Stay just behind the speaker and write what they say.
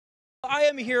I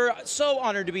am here, so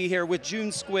honored to be here with June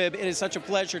Squibb. It is such a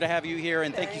pleasure to have you here,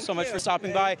 and thank you so much for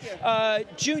stopping by.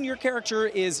 June, your character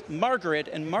is Margaret,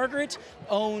 and Margaret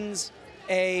owns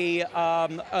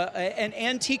an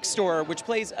antique store, which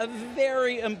plays a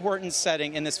very important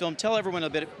setting in this film. Tell everyone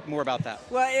a bit more about that.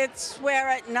 Well, it's where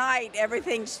at night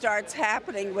everything starts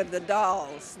happening with the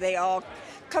dolls. They all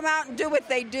come out and do what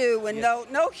they do when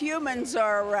no humans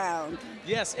are around.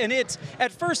 Yes, and it's,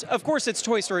 at first, of course, it's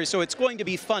Toy Story, so it's going to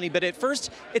be funny, but at first,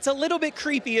 it's a little bit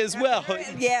creepy as well.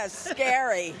 Yes,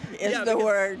 scary is the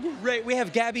word. Right, we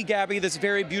have Gabby, this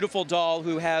very beautiful doll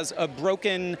who has a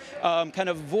broken kind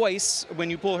of voice when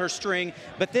you pull her string,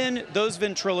 but then those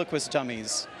ventriloquist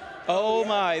dummies. Oh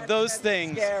my, those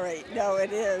things. Scary. No,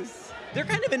 it is. They're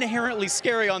kind of inherently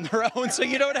scary on their own, so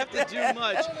you don't have to do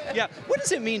much. Yeah. What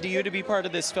does it mean to you to be part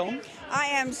of this film? I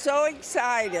am so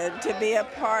excited to be a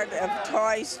part of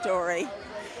Toy Story.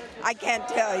 I can't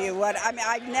tell you what. I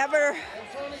mean,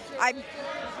 I've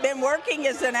been working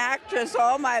as an actress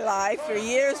all my life for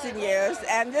years and years,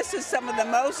 and this is some of the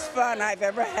most fun I've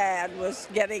ever had, was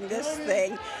getting this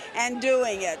thing and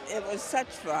doing it. It was such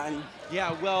fun.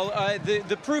 Yeah, well,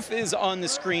 the proof is on the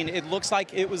screen. It looks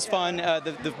like it was fun.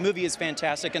 The movie is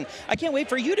fantastic, and I can't wait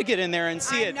for you to get in there and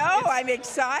see it. I know, I'm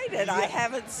excited. Yeah. I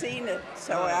haven't seen it,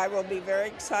 so I will be very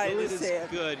excited to see it.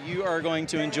 Good. You are going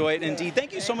to enjoy it indeed.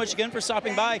 Thank you so much again for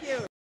stopping by. Thank you.